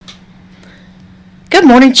Good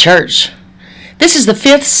morning, church. This is the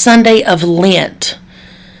 5th Sunday of Lent.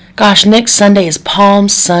 Gosh, next Sunday is Palm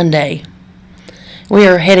Sunday. We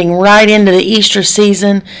are heading right into the Easter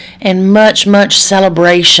season and much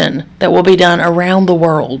celebration that will be done around the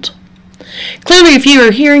world. Clearly, if you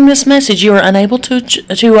are hearing this message, you are unable to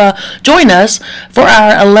join us for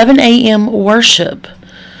our 11 a.m. worship.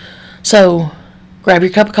 So, grab your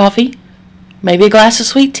cup of coffee, maybe a glass of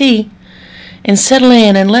sweet tea, and settle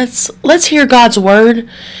in and let's hear God's word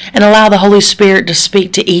and allow the Holy Spirit to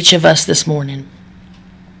speak to each of us this morning.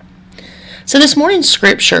 So this morning's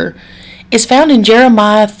scripture is found in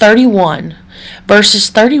Jeremiah 31,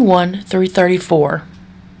 verses 31 through 34.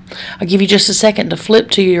 I'll give you just a second to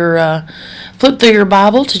flip through your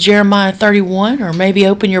Bible to Jeremiah 31, or maybe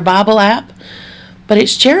open your Bible app. But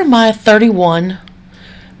it's Jeremiah 31,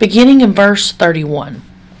 beginning in verse 31.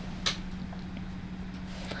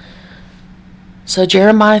 So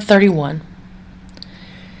Jeremiah 31.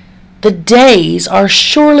 The days are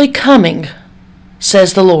surely coming,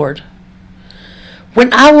 says the Lord,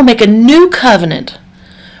 when I will make a new covenant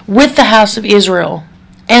with the house of Israel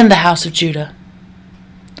and the house of Judah.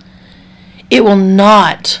 It will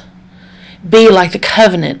not be like the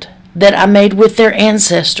covenant that I made with their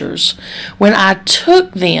ancestors when I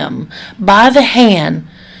took them by the hand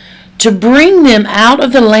to bring them out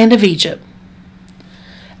of the land of Egypt,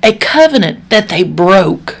 a covenant that they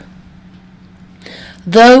broke,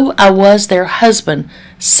 though I was their husband,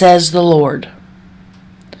 says the Lord.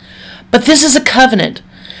 But this is a covenant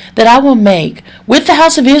that I will make with the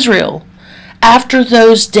house of Israel after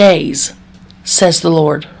those days, says the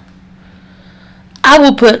Lord. I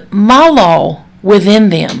will put my law within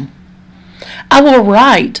them. I will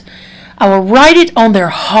write it on their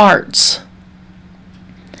hearts,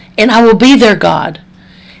 and I will be their God,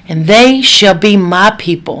 and they shall be my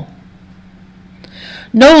people.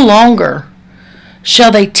 No longer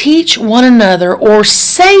shall they teach one another or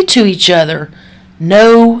say to each other,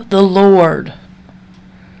 know the Lord.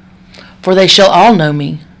 For they shall all know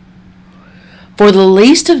me, for the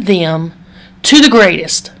least of them to the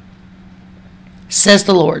greatest, says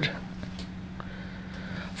the Lord.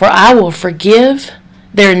 For I will forgive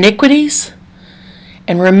their iniquities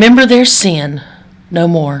and remember their sin no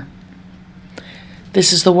more.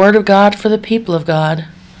 This is the word of God for the people of God.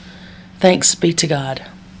 Thanks be to God.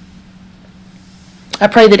 I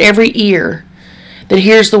pray that every ear that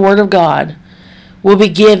hears the word of God will be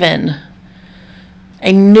given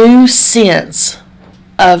a new sense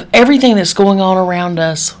of everything that's going on around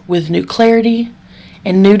us with new clarity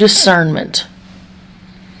and new discernment.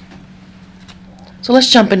 So let's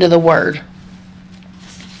jump into the word.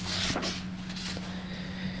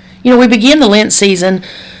 We begin the Lent season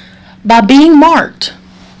by being marked.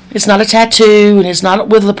 It's not a tattoo, and it's not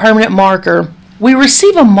with a permanent marker. We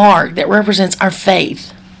receive a mark that represents our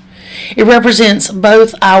faith. It represents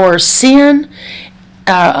both our sin,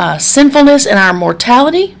 our sinfulness, and our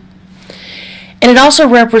mortality. And it also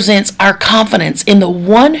represents our confidence in the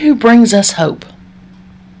one who brings us hope.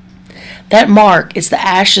 That mark is the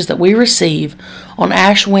ashes that we receive on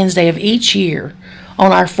Ash Wednesday of each year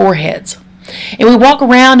on our foreheads. And we walk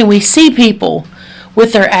around and we see people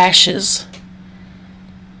with their ashes.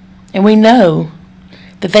 And we know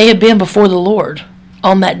that they have been before the Lord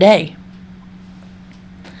on that day.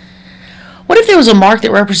 What if there was a mark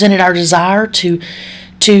that represented our desire to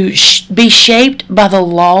be shaped by the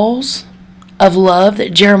laws of love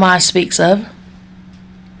that Jeremiah speaks of?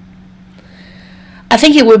 I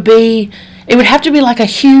think it would have to be like a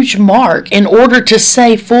huge mark in order to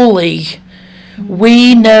say fully,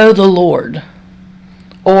 we know the Lord,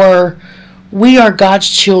 or we are God's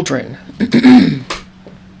children.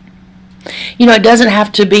 It doesn't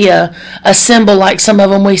have to be a symbol like some of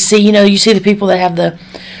them we see. You see the people that have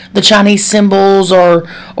the Chinese symbols or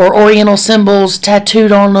Oriental symbols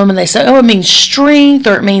tattooed on them, and they say, it means strength,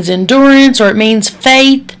 or it means endurance, or it means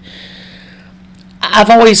faith. I've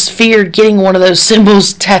always feared getting one of those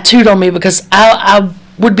symbols tattooed on me because I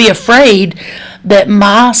would be afraid that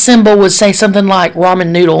my symbol would say something like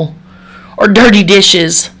ramen noodle or dirty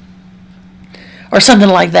dishes or something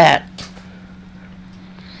like that.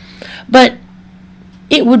 But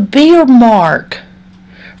it would be a mark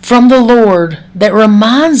from the Lord that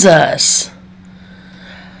reminds us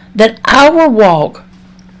that our walk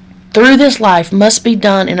through this life must be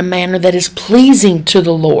done in a manner that is pleasing to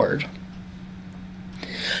the Lord.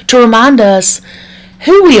 To remind us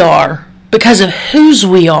who we are because of whose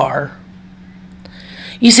we are.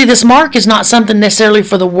 You see, this mark is not something necessarily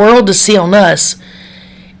for the world to see on us.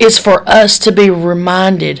 It's for us to be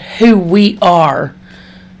reminded who we are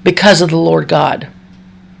because of the Lord God.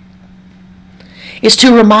 is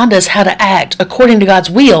to remind us how to act according to God's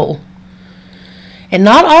will and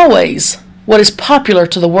not always what is popular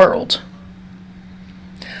to the world.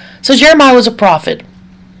 So Jeremiah was a prophet.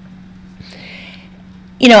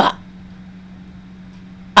 I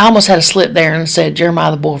almost had a slip there and said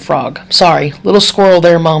Jeremiah the bullfrog. Sorry, little squirrel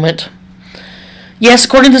there moment. Yes,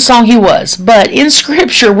 according to the song he was. But in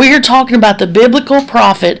Scripture, we are talking about the biblical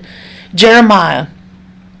prophet Jeremiah,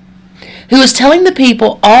 who was telling the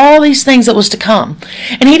people all these things that was to come.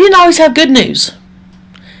 And he didn't always have good news.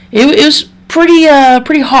 It was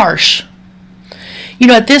pretty harsh.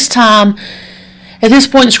 At this time, at this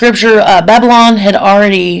point in Scripture, Babylon had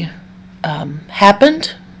already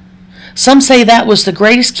happened. Some say that was the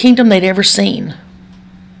greatest kingdom they'd ever seen.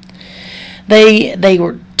 They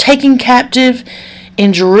were taken captive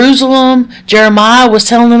in Jerusalem. Jeremiah was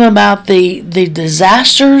telling them about the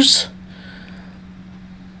disasters.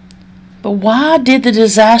 But why did the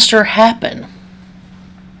disaster happen?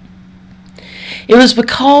 It was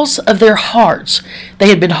because of their hearts. They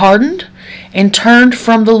had been hardened and turned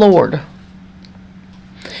from the Lord.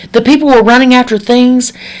 The people were running after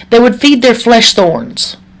things that would feed their flesh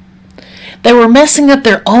thorns. They were messing up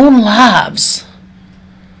their own lives.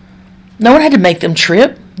 No one had to make them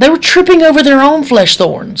trip. They were tripping over their own flesh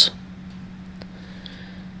thorns.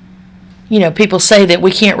 People say that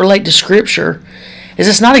we can't relate to Scripture. Is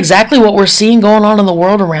this not exactly what we're seeing going on in the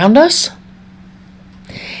world around us?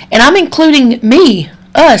 And I'm including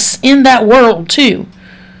us, in that world too.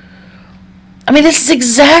 This is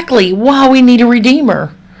exactly why we need a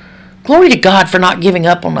Redeemer. Glory to God for not giving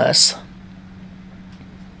up on us.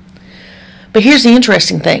 But here's the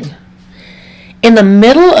interesting thing. In the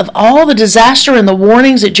middle of all the disaster and the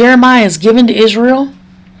warnings that Jeremiah has given to Israel,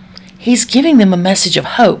 he's giving them a message of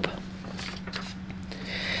hope.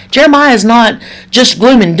 Jeremiah is not just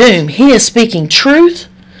gloom and doom. He is speaking truth,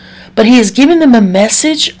 but he is giving them a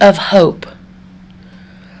message of hope.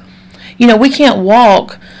 We can't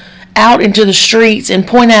walk out into the streets and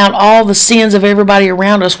point out all the sins of everybody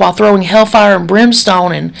around us while throwing hellfire and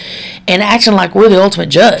brimstone and acting like we're the ultimate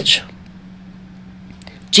judge.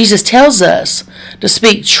 Jesus tells us to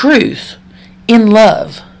speak truth in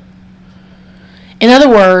love. In other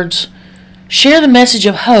words, share the message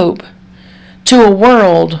of hope to a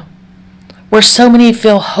world where so many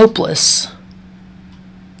feel hopeless.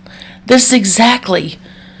 This is exactly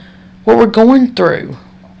what we're going through.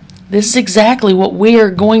 This is exactly what we are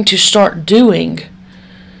going to start doing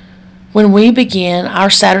when we begin our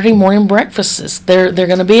Saturday morning breakfasts. They're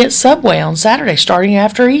going to be at Subway on Saturday, starting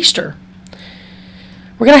after Easter.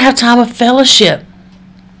 We're going to have time of fellowship.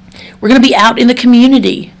 We're going to be out in the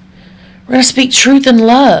community. We're going to speak truth and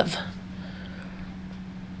love.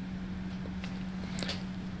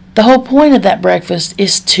 The whole point of that breakfast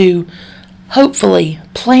is to hopefully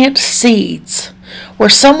plant seeds where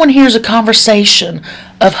someone hears a conversation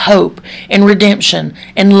of hope and redemption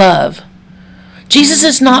and love. Jesus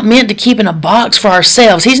is not meant to keep in a box for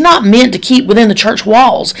ourselves. He's not meant to keep within the church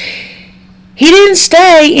walls. He didn't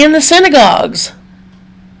stay in the synagogues.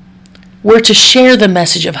 We're to share the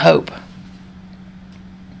message of hope.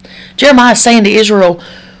 Jeremiah is saying to Israel,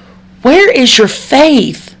 where is your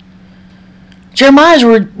faith? Jeremiah is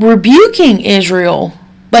rebuking Israel,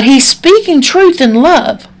 but he's speaking truth in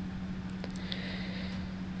love.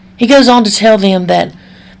 He goes on to tell them that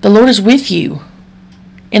the Lord is with you,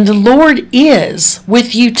 and the Lord is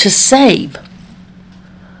with you to save.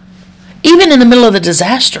 Even in the middle of the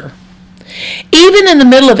disaster, even in the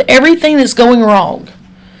middle of everything that's going wrong,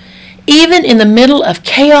 even in the middle of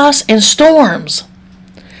chaos and storms,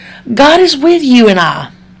 God is with you and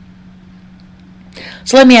I.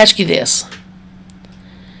 So let me ask you this.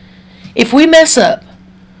 If we mess up,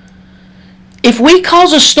 if we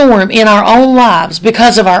cause a storm in our own lives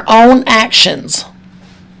because of our own actions,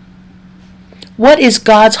 what is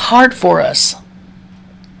God's heart for us?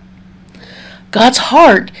 God's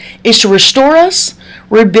heart is to restore us,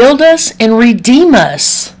 rebuild us, and redeem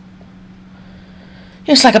us.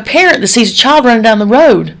 It's like a parent that sees a child running down the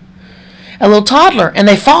road, a little toddler, and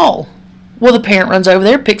they fall. Well, the parent runs over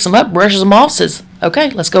there, picks them up, brushes them off, says, okay,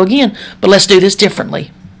 let's go again, but let's do this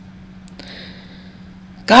differently.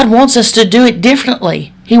 God wants us to do it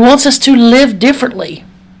differently. He wants us to live differently.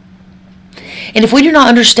 And if we do not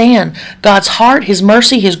understand God's heart, His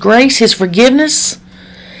mercy, His grace, His forgiveness,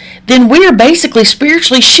 then we are basically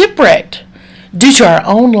spiritually shipwrecked due to our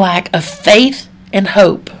own lack of faith and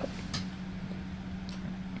hope.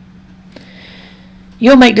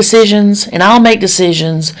 You'll make decisions, and I'll make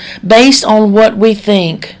decisions based on what we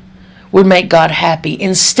think would make God happy,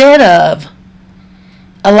 instead of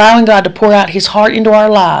allowing God to pour out His heart into our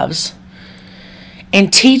lives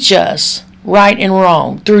and teach us right and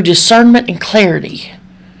wrong through discernment and clarity.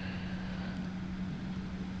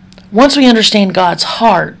 Once we understand God's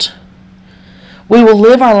heart, we will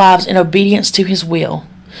live our lives in obedience to His will.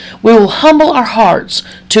 We will humble our hearts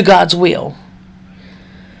to God's will.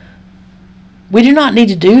 We do not need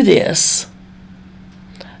to do this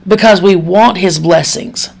because we want His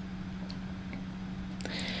blessings.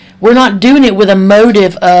 We're not doing it with a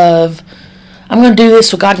motive of, I'm going to do this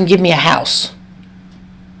so God can give me a house.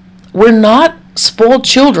 We're not spoiled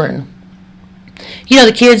children. You know,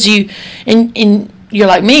 the kids, you're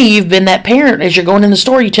like me, you've been that parent. As you're going in the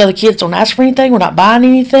store, you tell the kids, don't ask for anything. We're not buying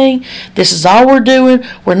anything. This is all we're doing.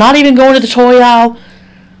 We're not even going to the toy aisle.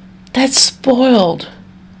 That's spoiled.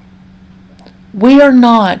 We are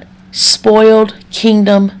not spoiled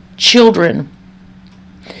kingdom children.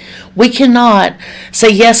 We cannot say,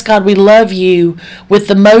 yes, God, we love you with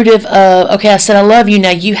the motive of, okay, I said I love you,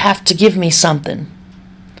 now you have to give me something.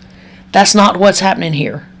 That's not what's happening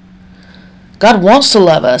here. God wants to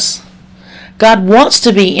love us. God wants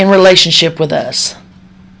to be in relationship with us.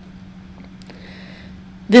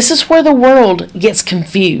 This is where the world gets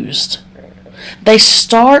confused. They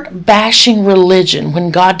start bashing religion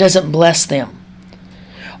when God doesn't bless them,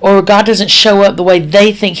 or God doesn't show up the way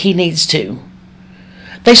they think He needs to.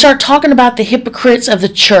 They start talking about the hypocrites of the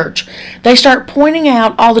church. They start pointing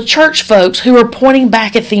out all the church folks who are pointing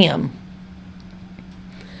back at them.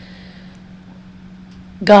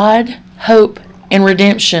 God, hope, and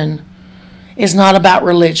redemption is not about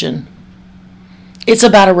religion. It's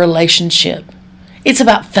about a relationship. It's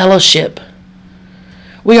about fellowship.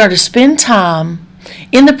 We are to spend time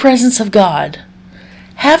in the presence of God.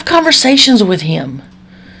 Have conversations with Him.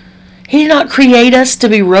 He did not create us to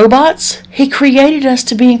be robots. He created us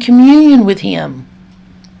to be in communion with Him.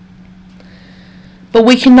 But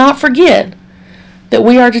we cannot forget that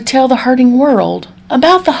we are to tell the hurting world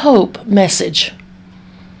about the hope message.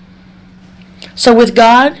 So with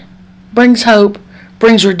God brings hope,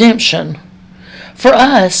 brings redemption. For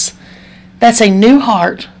us, that's a new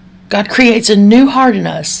heart. God creates a new heart in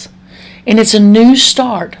us, and it's a new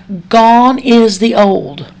start. Gone is the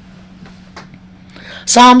old.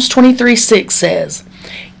 Psalms 23:6 says,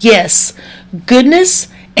 yes, goodness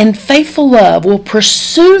and faithful love will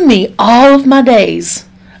pursue me all of my days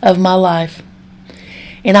of my life,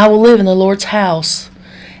 and I will live in the Lord's house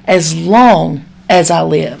as long as I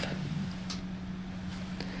live.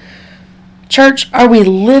 Church, are we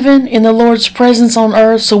living in the Lord's presence on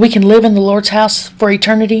earth so we can live in the Lord's house for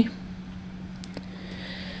eternity?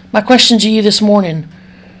 My question to you this morning,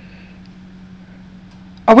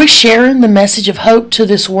 are we sharing the message of hope to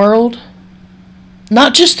this world?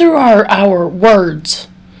 Not just through our words,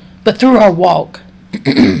 but through our walk.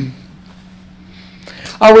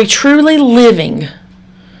 Are we truly living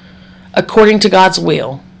according to God's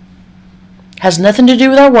will? Has nothing to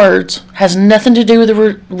do with our words, has nothing to do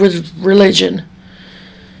with religion.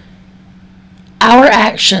 Our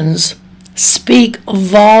actions speak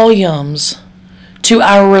volumes to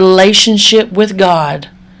our relationship with God,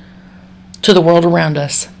 to the world around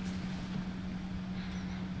us.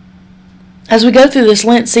 As we go through this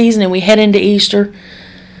Lent season and we head into Easter,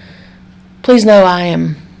 please know I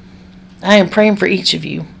am praying for each of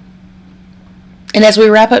you. And as we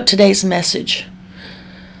wrap up today's message,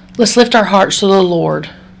 let's lift our hearts to the Lord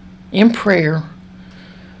in prayer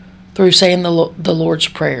through saying the Lord's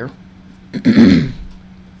Prayer.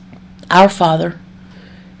 Our Father,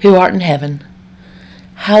 who art in heaven,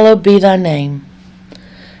 hallowed be thy name.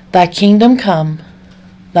 Thy kingdom come,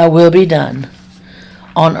 thy will be done,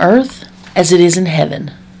 on earth as it is in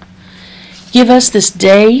heaven. Give us this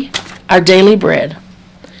day our daily bread,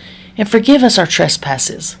 and forgive us our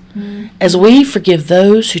trespasses, as we forgive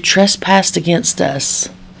those who trespass against us.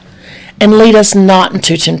 And lead us not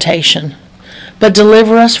into temptation, but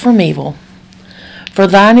deliver us from evil. For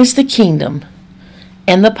thine is the kingdom,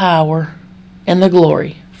 and the power, and the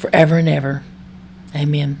glory, forever and ever.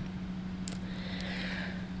 Amen.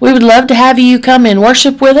 We would love to have you come and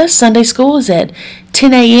worship with us. Sunday school is at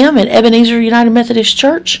 10 a.m. at Ebenezer United Methodist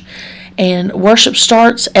Church, and worship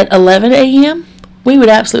starts at 11 a.m. We would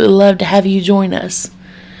absolutely love to have you join us.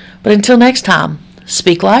 But until next time,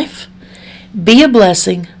 speak life, be a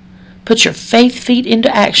blessing, put your faith feet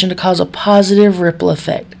into action to cause a positive ripple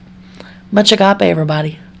effect. Much agape,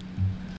 everybody.